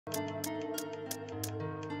Oh,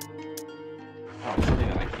 something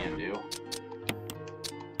that I can do.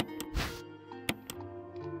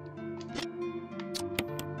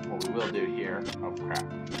 What we will do here... Oh, crap.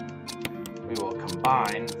 We will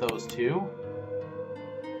combine those two.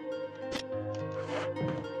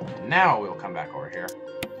 And now we'll come back over here.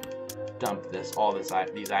 Dump these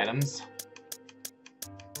items.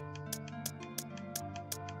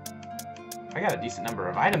 I got a decent number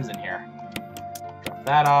of items in here. Drop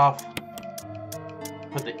that off.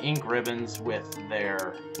 Put the ink ribbons with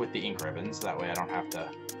the ink ribbons. That way I don't have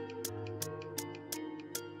to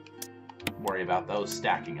worry about those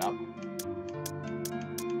stacking up.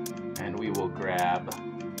 And we will grab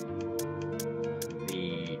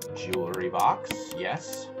the jewelry box.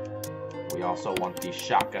 Yes. We also want the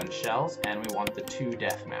shotgun shells, and we want the 2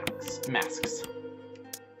 death masks.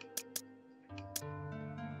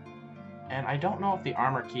 And I don't know if the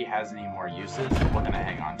armor key has any more uses. We're going to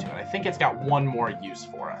hang on to it. I think it's got one more use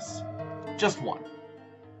for us. Just one.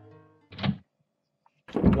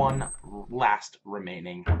 One last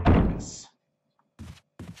remaining purpose.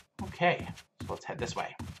 Okay, so let's head this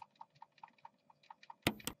way.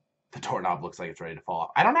 The doorknob looks like it's ready to fall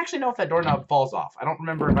off. I don't actually know if that doorknob falls off. I don't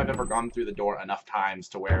remember if I've ever gone through the door enough times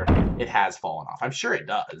to where it has fallen off. I'm sure it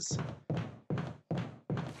does.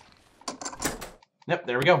 Yep,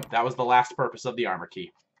 there we go. That was the last purpose of the armor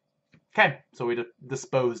key. Okay, so we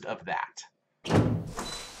disposed of that.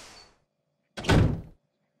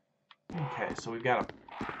 Okay, so we've got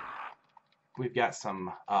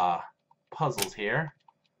some puzzles here.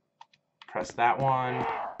 Press that one.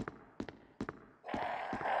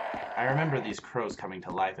 I remember these crows coming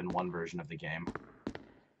to life in one version of the game.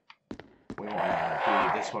 We want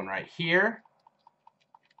to do this one right here.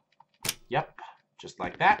 Yep, just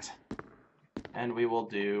like that. And we will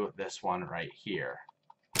do this one right here.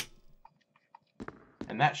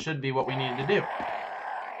 And that should be what we needed to do.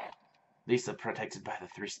 Lisa protected by the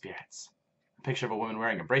 3 spirits. A picture of a woman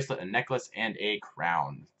wearing a bracelet, a necklace, and a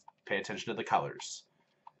crown. Pay attention to the colors.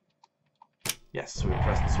 Yes, so we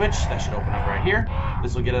press the switch. That should open up right here.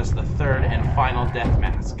 This will get us the 3rd and final death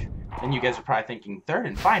mask. And you guys are probably thinking, 3rd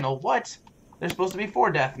and final? What? There's supposed to be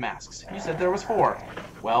 4 death masks. You said there was 4.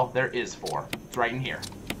 Well, there is 4. It's right in here.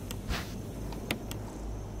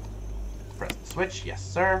 Press the switch. Yes,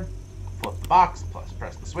 sir. Flip the box. Plus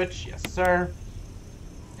press the switch. Yes, sir.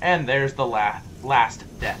 And there's the last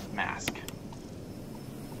death mask.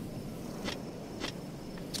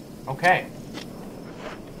 Okay.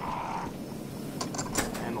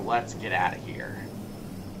 And let's get out of here.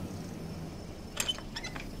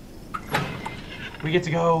 We get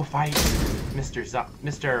to go fight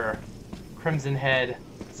Mr. Crimson Head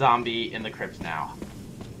Zombie in the crypt now.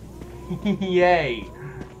 Yay!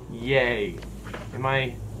 Yay. Am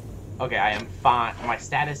I... Okay, I am fine. My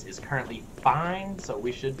status is currently fine, so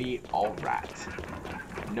we should be alright.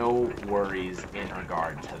 No worries in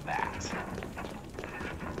regard to that.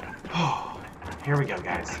 Here we go,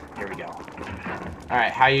 guys. Here we go.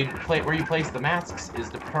 Alright, where you place the masks is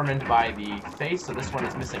determined by the face, so this one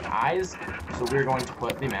is missing eyes. So we're going to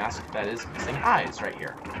put the mask that is missing eyes right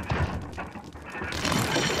here.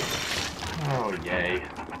 Oh, yay.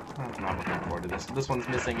 I'm not looking forward to this. This one's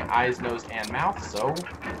missing eyes, nose, and mouth, so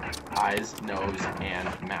eyes, nose, and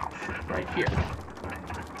mouth right here.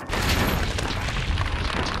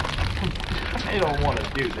 I don't want to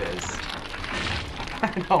do this. I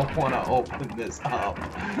don't want to open this up.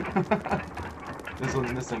 This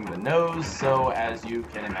one's missing the nose, so as you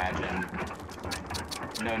can imagine,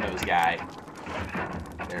 no nose guy.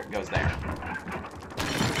 There it goes there.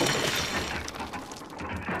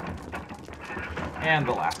 And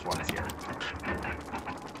the last one is here.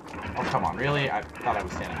 Oh, come on, really? I thought I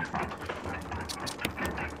was standing in front.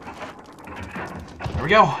 There we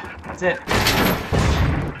go. That's it.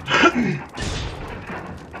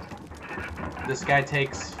 This guy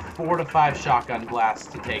takes 4 to 5 shotgun blasts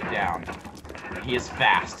to take down. And he is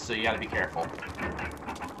fast, so you gotta be careful.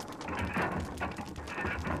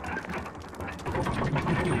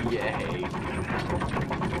 Yay.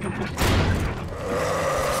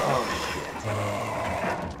 Oh, shit.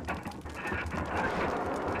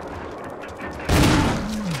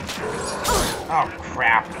 Oh,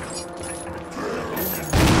 crap.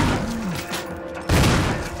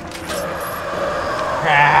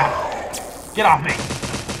 Crap. Get off me.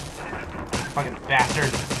 Fucking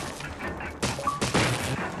bastard.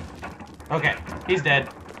 Okay, he's dead.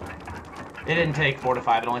 It didn't take 4 to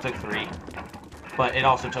 5, it only took 3. But it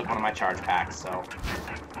also took one of my charge packs, so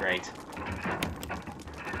great.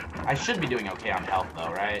 I should be doing okay on health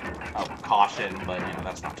though, right? Oh, caution, but you know,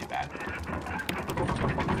 that's not too bad.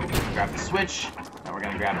 Grab the switch. Now we're We're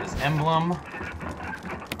gonna grab this emblem,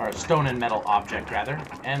 or a stone and metal object, rather,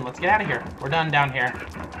 and let's get out of here. We're done down here.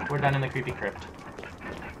 We're done in the creepy crypt.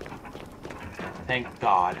 Thank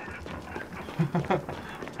God.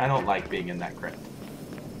 I don't like being in that crypt.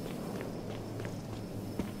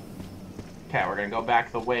 Okay, we're gonna go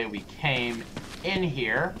back the way we came in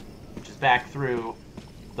here, which is back through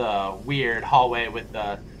the weird hallway with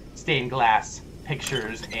the stained glass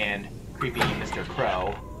pictures and creepy Mr.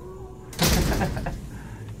 Crow.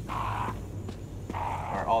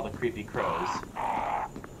 Or all the creepy crows. I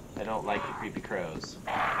don't like the creepy crows.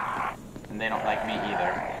 And they don't like me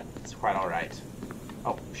either. It's quite alright.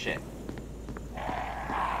 Oh, shit.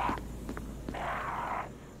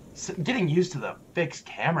 So getting used to the fixed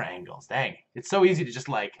camera angles, dang. It's so easy to just,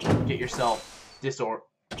 like, get yourself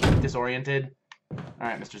disoriented.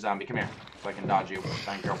 Alright, Mr. Zombie, come here, so I can dodge you.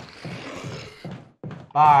 Thank you.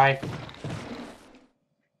 Bye.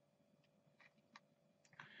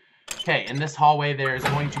 Okay, in this hallway there's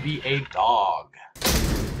going to be a dog.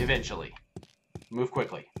 Eventually. Move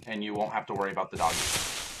quickly, and you won't have to worry about the dog.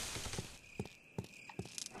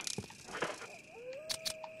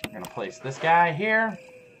 I'm gonna place this guy here.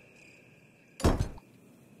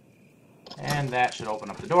 And that should open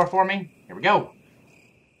up the door for me. Here we go.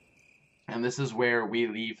 And this is where we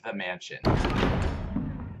leave the mansion.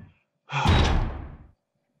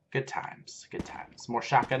 Good times, good times. More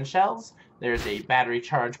shotgun shells. There's a battery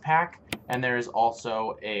charge pack, and there's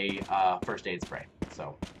also a first aid spray.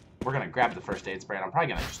 So we're gonna grab the first aid spray, and I'm probably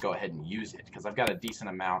gonna just go ahead and use it because I've got a decent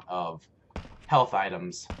amount of health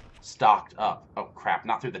items stocked up. Oh crap!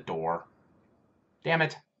 Not through the door. Damn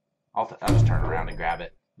it! I'll just turn around and grab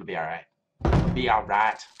it. It'll be all right. It'll be all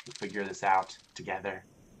right. We'll figure this out together.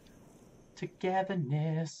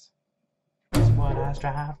 Togetherness is what I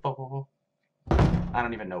strive for. I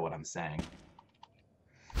don't even know what I'm saying.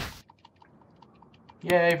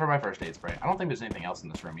 Yay for my first aid spray. I don't think there's anything else in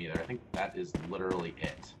this room either. I think that is literally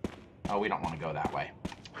it. Oh, we don't want to go that way.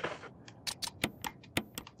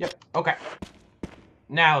 Yep, okay.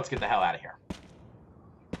 Now let's get the hell out of here.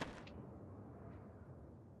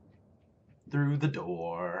 Through the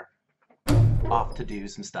door. Off to do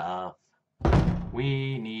some stuff.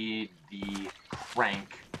 We need the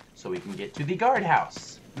crank so we can get to the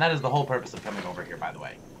guardhouse. And that is the whole purpose of coming over here, by the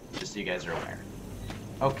way. Just so you guys are aware.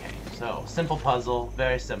 Okay, so simple puzzle,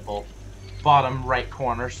 very simple. Bottom right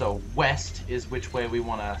corner, so west is which way we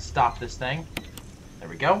want to stop this thing. There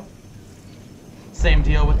we go. Same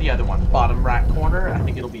deal with the other one. Bottom right corner, I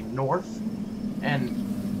think it'll be north.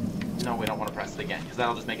 And no, we don't want to press it again, because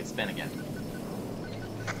that'll just make it spin again.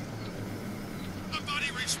 Somebody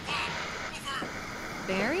respawn! Over!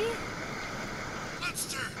 Barry?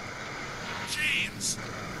 Monster! James!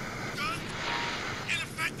 Gun!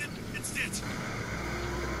 Ineffective! It's it!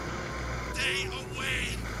 Stay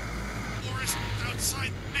away! Forest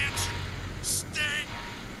outside mansion! Stay!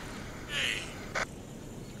 Hey!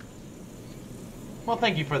 Well,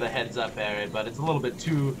 thank you for the heads up, Barry, but it's a little bit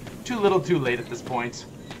too little too late at this point.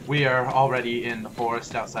 We are already in the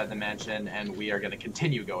forest outside the mansion, and we are going to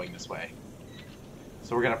continue going this way.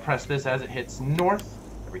 So we're going to press this as it hits north.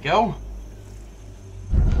 There we go.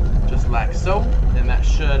 Just like so. And that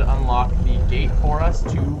should unlock the gate for us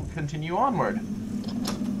to continue onward.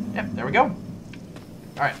 Yep, there we go.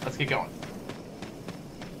 Alright, let's get going.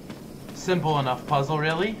 Simple enough puzzle,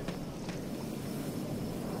 really.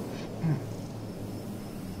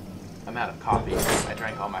 I'm out of coffee. I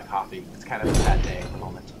drank all my coffee. It's kind of a bad day at the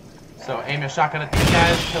moment. So aim your shotgun at these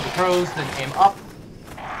guys, kill the crows, then aim up.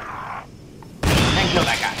 And kill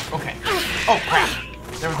that guy. Okay. Oh, crap.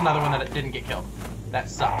 There was another one that didn't get killed. That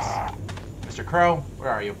sucks. Mr. Crow, where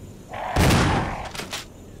are you?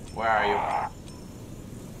 Where are you?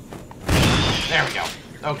 There we go.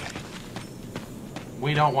 Okay.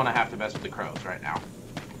 We don't want to have to mess with the crows right now.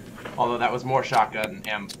 Although that was more shotgun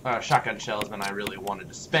shells than I really wanted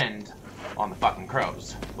to spend on the fucking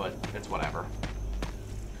crows. But it's whatever.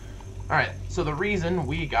 Alright, so the reason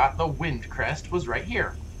we got the wind crest was right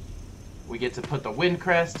here. We get to put the wind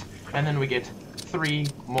crest, and then we get 3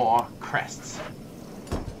 more crests.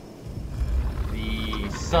 The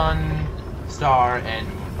sun, star, and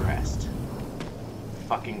moon crest.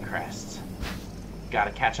 Fucking crests.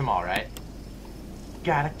 Gotta catch them all, right?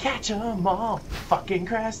 Gotta catch them all. Fucking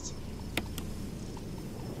crests.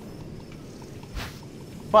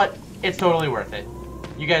 But it's totally worth it.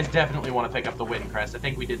 You guys definitely want to pick up the wind crest. I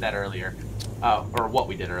think we did that earlier. Or what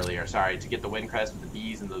we did earlier, sorry. To get the wind crest with the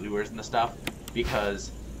bees and the lures and the stuff.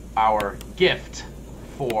 Because our gift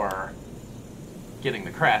for getting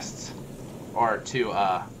the crests, or to,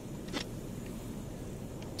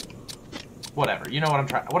 whatever. You know what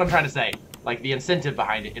I'm trying to say. Like, the incentive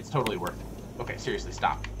behind it, it's totally worth it. Okay, seriously,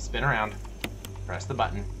 stop. Spin around. Press the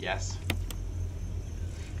button. Yes.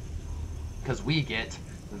 Because we get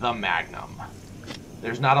the Magnum.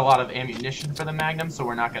 There's not a lot of ammunition for the Magnum, so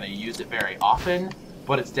we're not going to use it very often,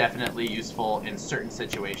 but it's definitely useful in certain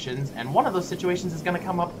situations, and one of those situations is going to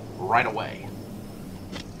come up right away.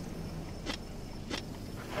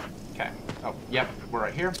 Okay. Oh, yep, we're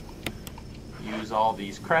right here. Use all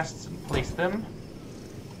these crests and place them.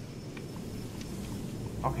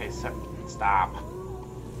 Okay, so stop.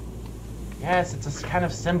 Yes, it's a kind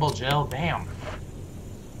of symbol, Jill. Damn.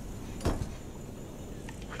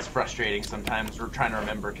 It's frustrating sometimes. We're trying to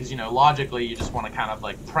remember because, you know, logically you just want to kind of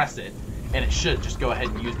like press it and it should just go ahead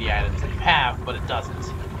and use the items that you have, but it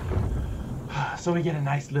doesn't. So we get a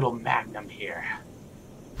nice little Magnum here.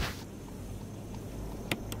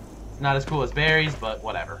 It's not as cool as berries, but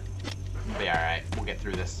whatever. It'll be alright. We'll get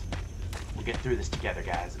through this. We'll get through this together,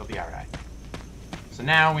 guys. It'll be alright. So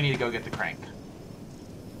now we need to go get the crank.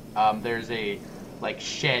 There's a like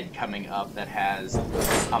shed coming up that has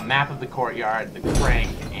a map of the courtyard, the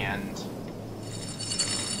crank, and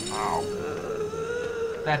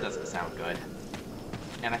oh, that doesn't sound good.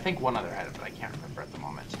 And I think one other item, but I can't remember at the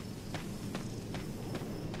moment.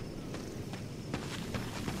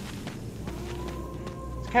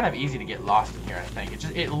 It's kind of easy to get lost in here, I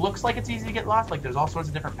think. It looks like it's easy to get lost, like there's all sorts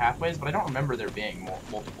of different pathways, but I don't remember there being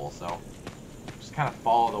multiple, so just kind of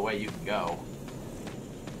follow the way you can go.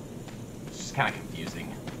 It's just kind of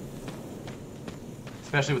confusing.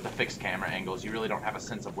 Especially with the fixed camera angles, you really don't have a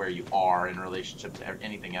sense of where you are in relationship to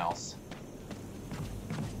anything else.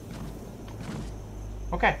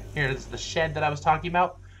 Okay, here is the shed that I was talking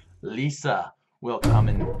about. Lisa will come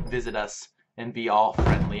and visit us and be all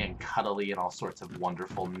friendly and cuddly and all sorts of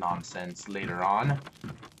wonderful nonsense later on.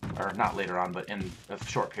 Or not later on, but in a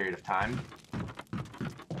short period of time.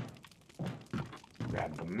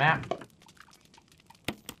 Grab the map.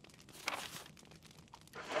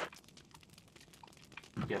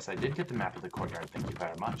 Yes, I did get the map of the courtyard, thank you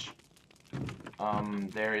very much.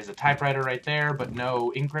 There is a typewriter right there, but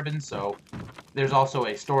no ink ribbon, so there's also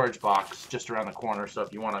a storage box just around the corner, so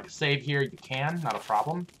if you want to save here, you can, not a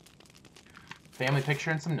problem. Family picture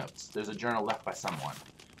and some notes. There's a journal left by someone.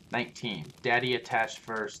 19. Daddy attached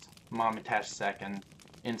first, Mom attached second.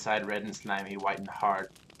 Inside red and slimy, white and hard.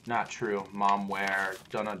 Not true. Mom where?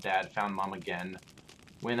 Don't know Dad. Found Mom again.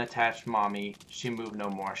 When attached Mommy, she moved no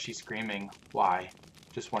more. She's screaming. Why?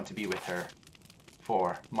 Just want to be with her.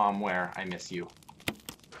 4. Mom where? I miss you.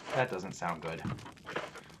 That doesn't sound good.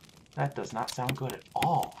 That does not sound good at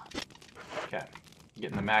all. Okay.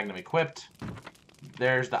 Getting the Magnum equipped.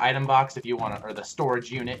 There's the item box if you want to, or the storage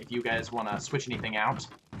unit if you guys want to switch anything out.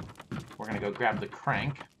 We're going to go grab the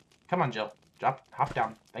crank. Come on, Jill. Hop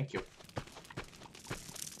down. Thank you.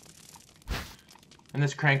 And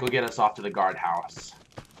this crank will get us off to the guardhouse.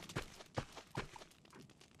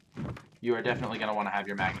 You are definitely going to want to have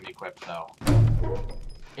your Magnum equipped, though.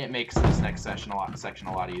 It makes this next section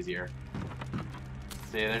a lot easier.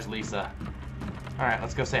 See, there's Lisa. Alright,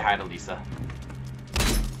 let's go say hi to Lisa.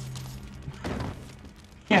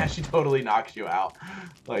 Yeah, she totally knocks you out.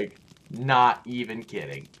 Like, not even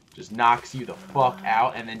kidding. Just knocks you the fuck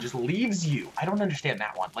out and then just leaves you. I don't understand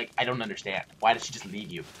that one. Like, I don't understand. Why does she just leave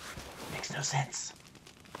you? Makes no sense.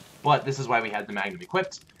 But this is why we had the Magnum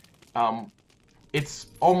equipped. It's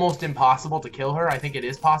almost impossible to kill her. I think it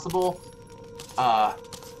is possible.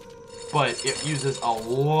 But it uses a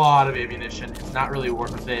lot of ammunition. It's not really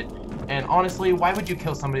worth it. And honestly, why would you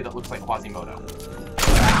kill somebody that looks like Quasimodo?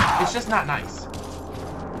 It's just not nice.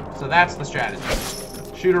 So that's the strategy.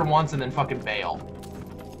 Shoot her once and then fucking bail.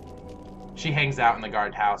 She hangs out in the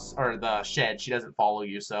guardhouse, or the shed. She doesn't follow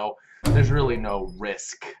you, so there's really no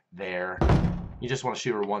risk there. You just want to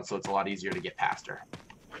shoot her once so it's a lot easier to get past her.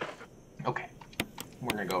 Okay.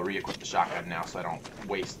 We're going to go re-equip the shotgun now so I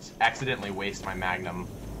don't accidentally waste my Magnum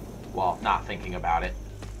while not thinking about it.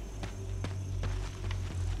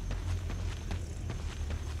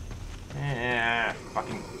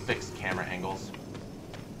 Fucking fixed camera angles.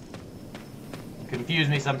 Confuse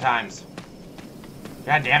me sometimes.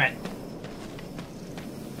 God damn it.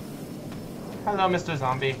 Hello, Mr.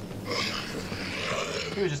 Zombie.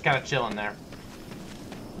 He was just kind of chilling there.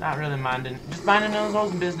 Not really minding. Just minding his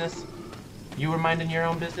own business. You were minding your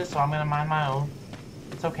own business, so I'm gonna mind my own.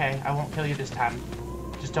 It's okay. I won't kill you this time.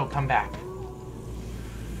 Just don't come back.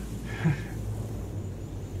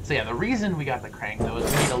 So yeah, the reason we got the crank, though,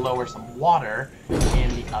 is we need to lower some water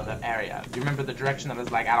in the other area. Do you remember the direction that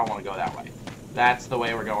was like, I don't want to go that way? That's the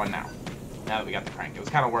way we're going now. Now that we got the crank. It was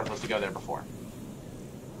kind of worthless to go there before.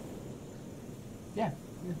 Yeah.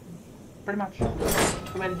 Pretty much.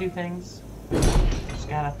 The way to do things. Just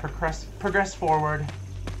gotta progress forward.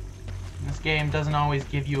 This game doesn't always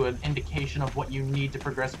give you an indication of what you need to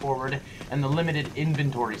progress forward, and the limited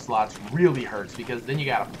inventory slots really hurts because then you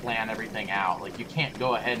gotta plan everything out. Like, you can't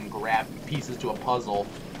go ahead and grab pieces to a puzzle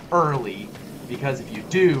early, because if you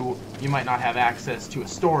do, you might not have access to a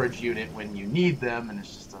storage unit when you need them, and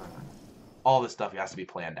it's just all this stuff has to be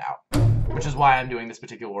planned out. Which is why I'm doing this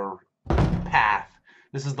particular path.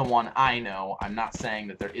 This is the one I know. I'm not saying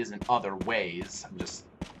that there isn't other ways.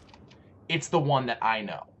 It's the one that I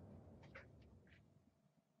know.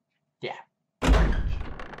 Yeah.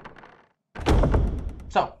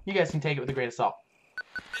 So, you guys can take it with a grain of salt.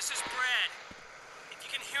 This is Brad. If you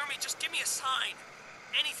can hear me, just give me a sign.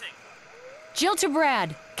 Anything. Jill to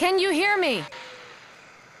Brad. Can you hear me?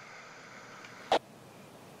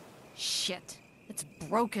 Shit. It's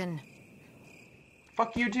broken.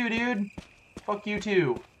 Fuck you too, dude. Fuck you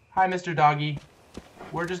too. Hi, Mr. Doggy.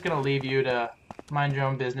 We're just gonna leave you to mind your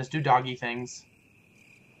own business. Do doggy things.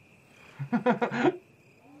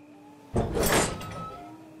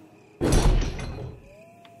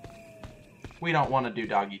 We don't want to do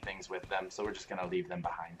doggy things with them, so we're just gonna leave them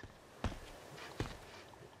behind.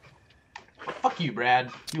 But fuck you,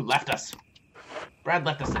 Brad. You left us. Brad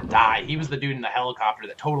left us to die. He was the dude in the helicopter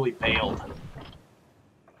that totally bailed.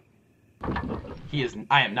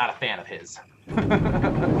 I am not a fan of his.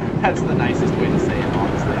 That's the nicest way to say it,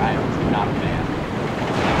 honestly. I am not a fan.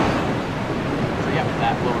 So yeah,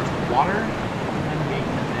 that lowers the water, and we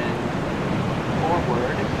can then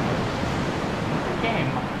forward the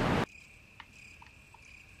game.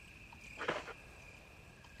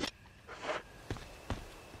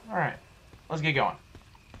 Alright, let's get going.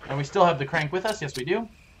 And we still have the crank with us, yes we do.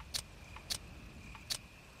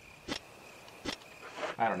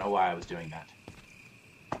 I don't know why I was doing that.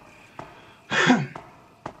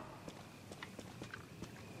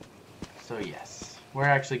 So yes, we're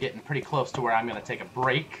actually getting pretty close to where I'm going to take a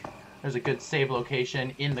break. There's a good save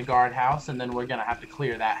location in the guardhouse, and then we're going to have to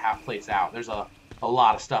clear that place out. There's a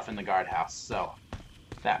lot of stuff in the guardhouse, so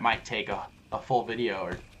that might take a full video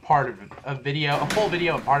or part of a full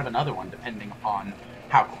video and part of another one, depending upon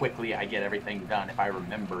how quickly I get everything done, if I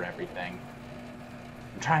remember everything.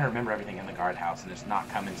 I'm trying to remember everything in the guardhouse, and it's not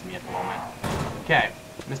coming to me at the moment. Okay,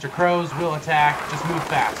 Mr. Crows will attack. Just move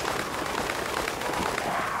fast.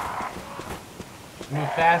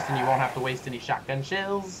 Move fast, and you won't have to waste any shotgun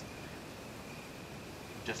shells.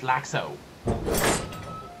 Just like so.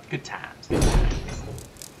 Good times, good times.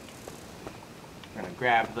 We're gonna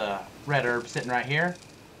grab the red herb sitting right here,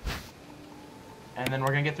 and then we're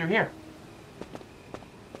gonna get through here.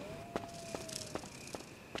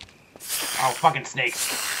 Oh, fucking snakes.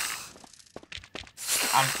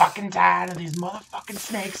 I'm fucking tired of these motherfucking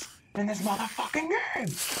snakes in this motherfucking game.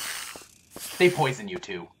 They poison you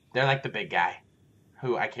too. They're like the big guy,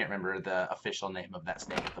 who I can't remember the official name of that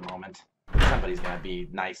snake at the moment. Somebody's gonna be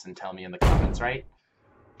nice and tell me in the comments, right?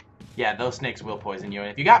 Yeah, those snakes will poison you. And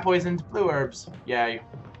if you got poisoned, blue herbs, yay.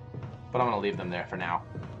 But I'm gonna leave them there for now.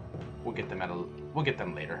 We'll get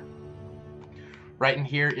them later. Right in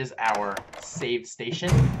here is our save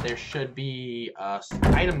station. There should be a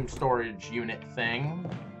item storage unit thing.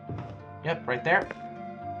 Yep, right there.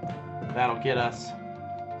 That'll get us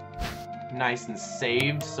nice and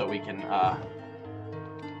saved so we can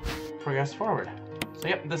progress forward. So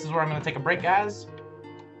yep, this is where I'm going to take a break, guys.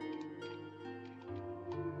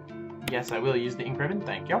 Yes, I will use the ink ribbon.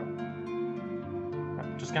 Thank you.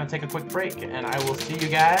 I'm just going to take a quick break, and I will see you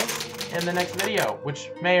guys in the next video,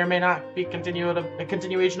 which may or may not be a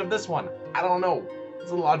continuation of this one. I don't know.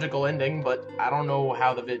 It's a logical ending, but I don't know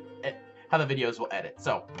how the videos will edit.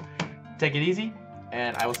 So, take it easy,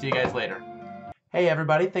 and I will see you guys later. Hey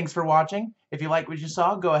everybody, thanks for watching. If you like what you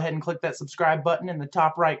saw, go ahead and click that subscribe button in the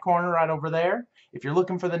top right corner right over there. If you're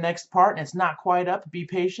looking for the next part and it's not quite up, be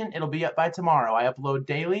patient. It'll be up by tomorrow. I upload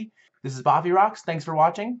daily. This is Boffy Rocks. Thanks for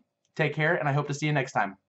watching. Take care, and I hope to see you next time.